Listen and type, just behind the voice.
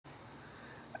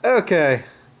Okay,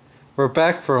 we're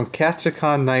back from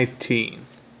Katsucon 19.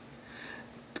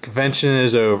 The convention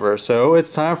is over, so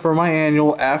it's time for my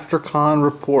annual after-con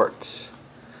reports.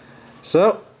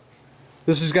 So,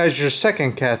 this is guys your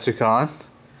second Katsucon.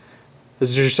 This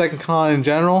is your second con in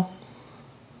general?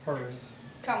 Hers.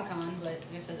 Comic-Con, but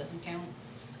I guess that doesn't count.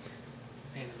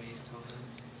 Anime's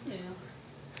cons. Yeah.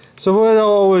 So what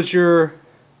all was your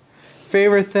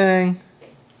favorite thing,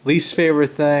 least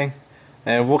favorite thing,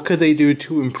 and what could they do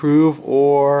to improve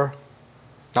or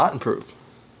not improve?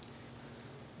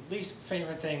 Least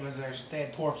favorite thing was they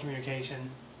had poor communication.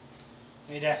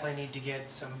 They definitely need to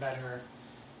get some better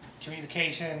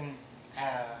communication,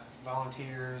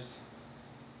 volunteers,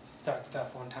 start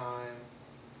stuff on time.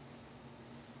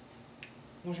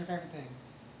 What was your favorite thing?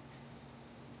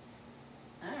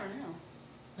 I don't know.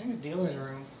 I think the dealer's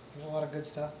room. There's a lot of good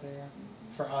stuff there.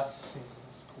 For us, you know,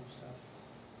 it's cool stuff.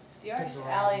 The artist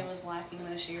alley was lacking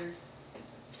this year.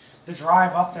 The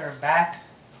drive up there and back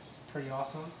was pretty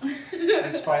awesome.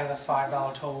 In spite of the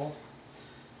 $5 toll.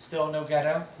 Still no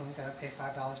ghetto. At least I gotta pay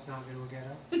 $5 to not go to a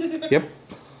ghetto. Yep.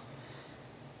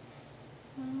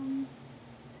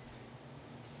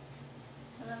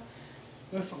 What else?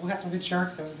 We got some good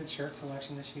shirts. There was a good shirt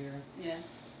selection this year. Yeah.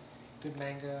 Good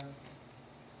manga.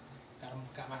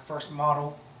 Got my first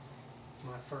model.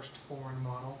 My first foreign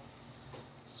model.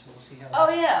 So we'll see how. Oh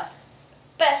yeah,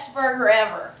 best burger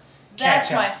ever. That's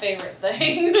Ketchup. my favorite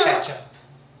thing. Ketchup.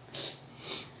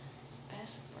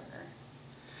 Best burger.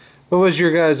 What was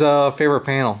your guys' favorite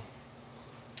panel?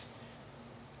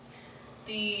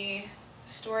 The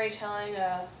storytelling,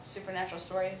 supernatural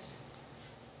stories.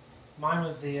 Mine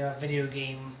was the video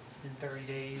game in 30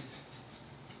 days.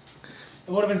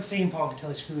 It would have been steampunk until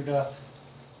they screwed it up.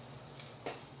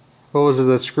 What was it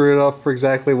that screwed it up for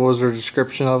exactly? What was their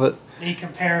description of it? He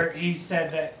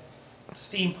said that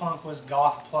steampunk was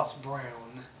goth plus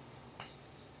brown.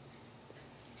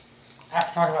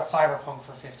 After talking about cyberpunk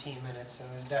for 15 minutes, so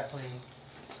it was definitely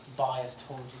biased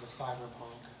towards the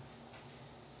cyberpunk.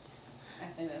 I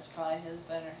think that's probably his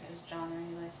genre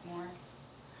he likes more.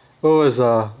 What was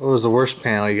the worst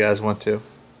panel you guys went to?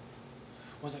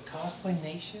 Was it Cosplay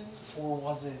Nation or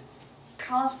was it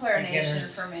Cosplayer Nation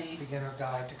for me. Beginner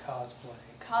Guide to Cosplay?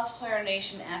 Cosplayer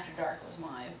Nation After Dark was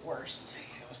my worst.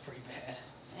 Yeah, it was pretty bad.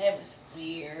 It was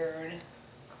weird,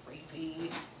 creepy.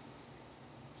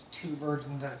 Two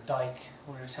virgins and a dyke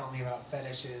were going to tell me about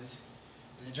fetishes.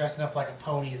 And they're dressing up like a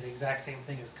pony is the exact same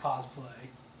thing as cosplay.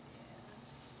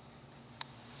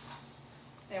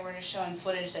 They were just showing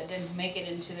footage that didn't make it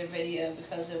into their video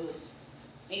because it was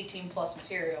 18 plus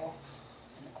material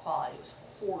and the quality was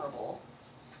horrible.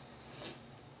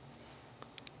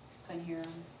 Couldn't hear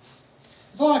them.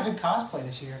 There's a lot of good cosplay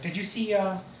this year. Did you see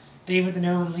David the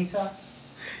Gnome and Lisa?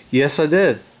 Yes, I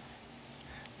did.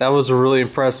 That was really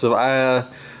impressive.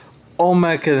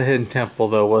 Olmec and the Hidden Temple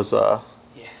though was Yeah,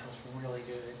 it was really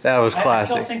good. that was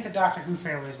classic. I still think the Doctor Who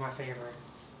family is my favorite.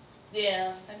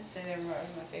 Yeah, I'd say they were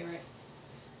my favorite.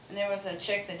 And there was a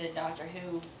chick that did Doctor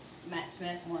Who, Matt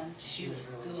Smith one. She was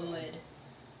really good.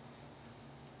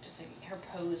 Just like her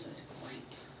pose was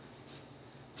great.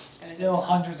 Still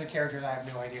hundreds of characters, I have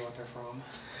no idea what they're from.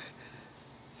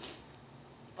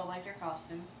 But like their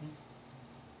costume.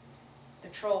 The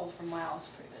troll from WoW is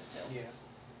pretty good too. Yeah.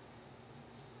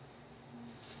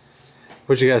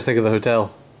 What'd you guys think of the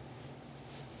hotel?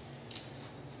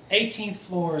 18th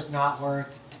floor is not where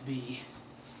it's to be.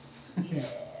 Yeah.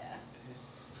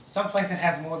 Some place that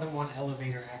has more than one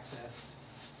elevator access.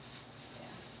 Yeah.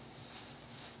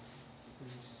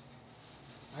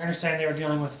 I understand they were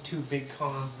dealing with two big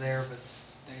cons there, but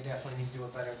they definitely need to do a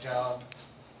better job.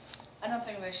 I don't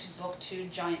think they should book two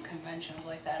giant conventions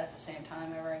like that at the same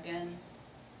time ever again.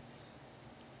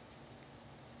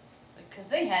 Because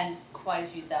they had quite a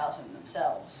few thousand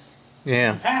themselves.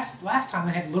 Yeah. Last time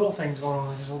they had little things going on,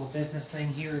 like this little business thing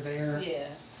here or there. Yeah.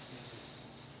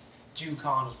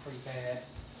 JewCon was pretty bad.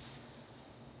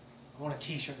 I want a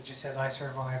t-shirt that just says I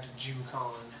survived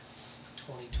JewCon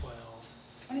 2012.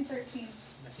 2013.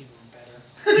 That's even better.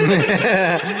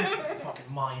 Fucking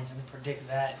Mayans didn't predict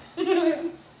that.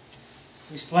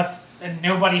 We slept and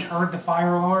nobody heard the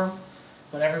fire alarm,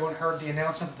 but everyone heard the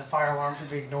announcement that the fire alarms would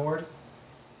be ignored.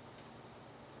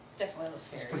 Definitely was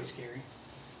scary. It's pretty scary.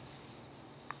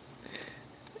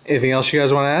 Anything else you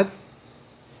guys want to add?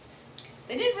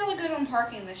 They did really good on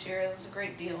parking this year. It was a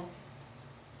great deal.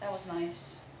 That was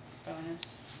nice.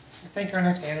 Bonus. I think our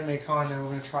next Anime Con, though, we're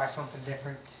going to try something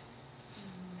different.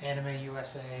 Anime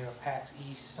USA or PAX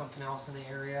East, something else in the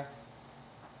area.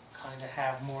 Kind of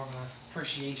have more of an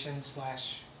appreciation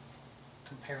 /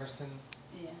 comparison.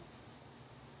 Yeah.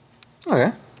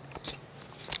 Okay.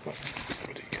 What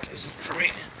do you guys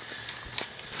screen.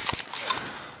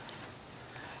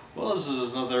 Well, this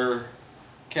is another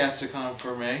Katsucon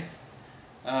for me.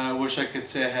 I wish I could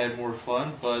say I had more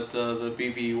fun, but the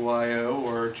BBYO,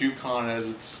 or JUCon as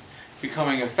it's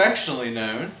becoming affectionately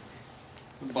known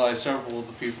by several of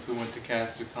the people who went to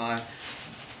Katsucon,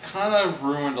 kind of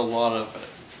ruined a lot of it.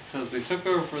 Because they took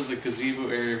over the gazebo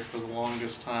area for the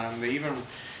longest time. They even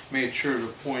made sure to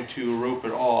point to rope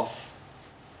it off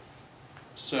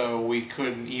so we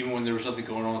couldn't, even when there was nothing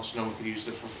going on, so no one could use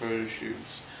it for photo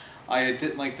shoots. I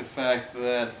didn't like the fact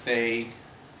that they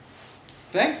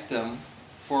thanked them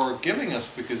for giving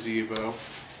us the gazebo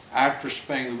after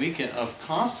spending the weekend of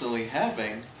constantly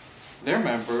having their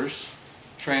members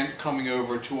coming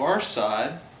over to our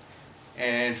side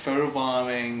and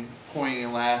photobombing, pointing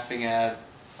and laughing at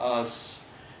us,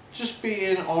 just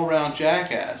being all-around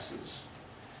jackasses.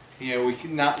 You know,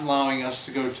 not allowing us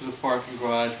to go to the parking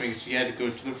garage, because you had to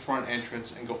go to the front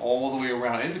entrance and go all the way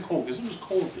around in the cold, because it was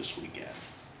cold this weekend,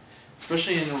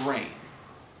 especially in the rain.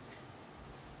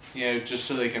 You know, just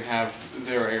so they can have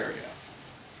their area.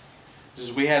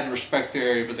 Because we had to respect their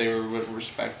area, but they would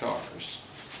respect ours.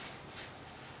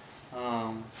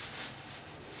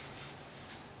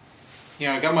 You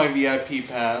know, I got my VIP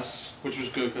pass, which was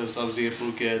good because I was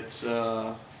able to get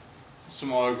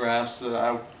some autographs that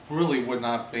I really would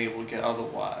not be able to get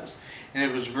otherwise. And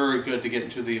it was very good to get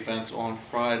into the events on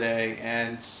Friday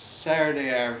and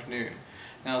Saturday afternoon.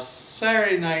 Now,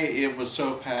 Saturday night it was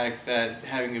so packed that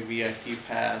having a VIP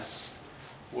pass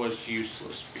was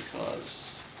useless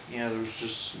because, you know, there was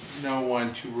just no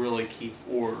one to really keep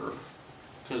order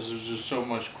because there's just so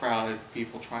much crowded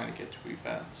people trying to get to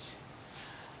events.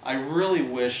 I really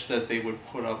wish that they would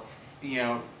put up, you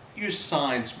know, use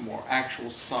signs more,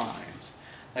 actual signs.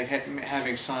 Like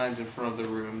having signs in front of the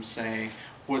room saying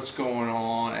what's going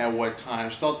on at what time,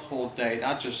 throughout the whole day,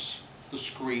 not just the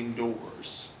screen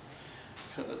doors,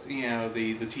 you know,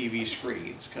 the TV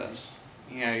screens, because,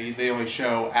 you know, they only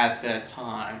show at that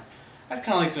time. I'd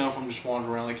kind of like to know if I'm just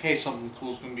wandering around, like, hey, something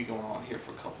cool's going to be going on here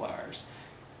for a couple hours.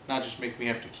 Not just make me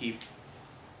have to keep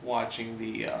watching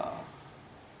the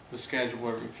schedule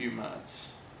every few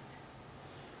minutes.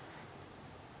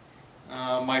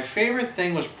 My favorite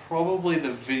thing was probably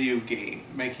the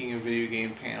making a video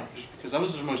game panel, just because that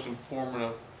was the most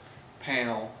informative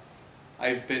panel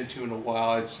I've been to in a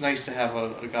while. It's nice to have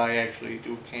a guy actually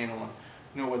do a panel and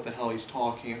know what the hell he's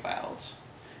talking about,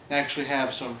 and actually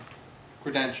have some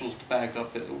credentials to back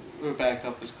up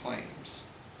his claims.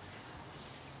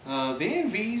 The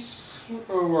AMVs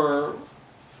were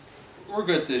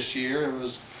good this year. It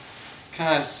was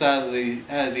kind of sad that they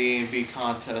had the AMV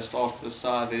contest off to the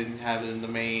side. They didn't have it in the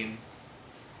main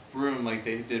room like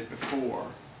they did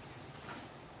before.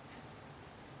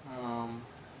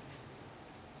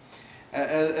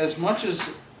 As much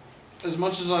as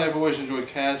I've always enjoyed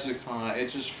Katsucon, it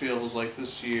just feels like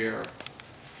this year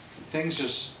things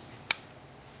just,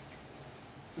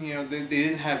 you know, they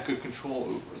didn't have good control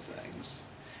over things.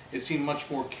 It seemed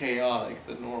much more chaotic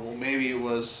than normal. Maybe it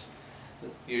was,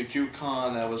 you know,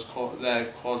 JUCon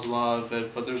that caused a lot of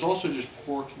it, but there's also just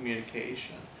poor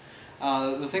communication.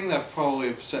 The thing that probably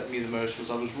upset me the most was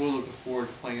I was really looking forward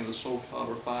to playing in the Soul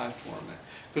Calibur 5 tournament.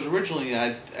 Because originally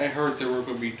I heard there were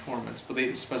going to be tournaments, but they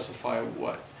didn't specify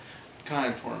what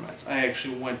kind of tournaments. I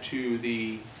actually went to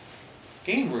the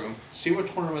game room to see what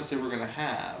tournaments they were going to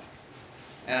have.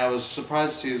 And I was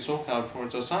surprised to see the Soul Calibur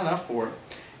tournament, so I signed up for it.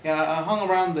 Yeah, I hung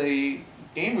around the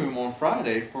game room on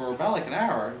Friday for about like an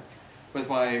hour with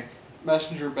my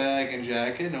messenger bag and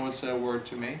jacket. No one said a word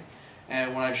to me.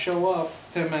 And when I show up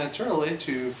 10 minutes early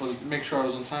to make sure I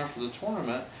was on time for the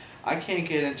tournament, I can't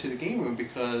get into the game room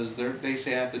because they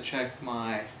say I have to check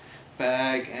my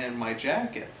bag and my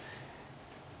jacket.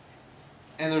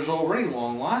 And there's already a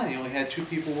long line. They only had 2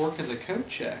 people working the code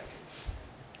check.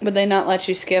 Would they not let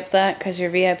you skip that because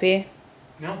you're VIP?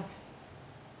 No.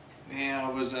 And I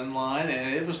was in line,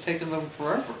 and it was taking them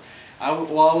forever.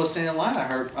 While I was standing in line, I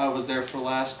heard I was there for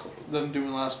them doing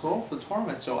the last call for the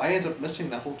tournament, so I ended up missing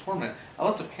that whole tournament. I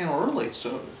left the panel early,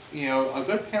 so, you know, a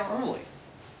good panel early,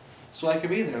 so I could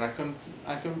be there, and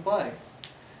I couldn't play.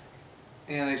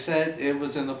 And they said it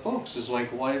was in the books. It's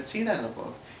like, well, I didn't see that in the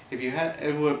book.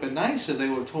 It would have been nice if they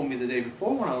would have told me the day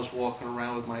before when I was walking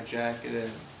around with my jacket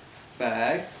and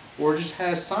bag, or just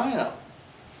had a sign up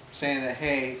saying that,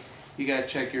 hey, you gotta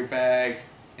check your bag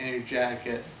and your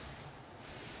jacket.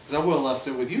 Because I would have left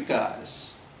it with you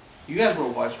guys. You guys would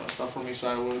have watched my stuff for me, so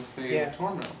I would have been in the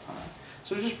tournament on time.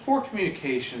 So just poor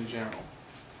communication in general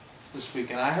this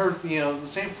weekend. I heard, you know, the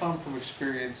same problem from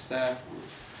experienced staff,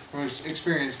 from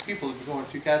experienced people who've been going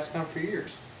through Katsucon for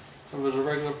years. It was a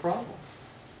regular problem.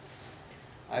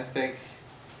 I think,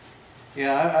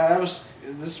 yeah, I was,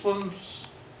 this one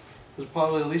was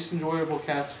probably the least enjoyable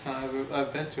Katsucon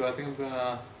I've been to. I think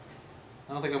I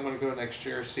don't think I'm gonna go next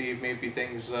year. See, maybe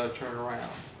things turn around.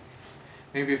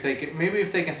 Maybe if they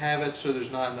can have it so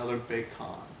there's not another big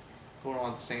con going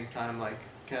on at the same time, like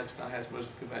Katsucon has most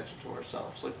of the convention to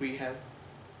ourselves, like we had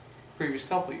previous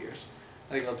couple of years.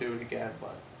 I think I'll do it again,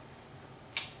 but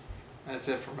that's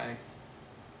it for me.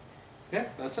 Yeah,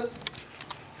 that's it.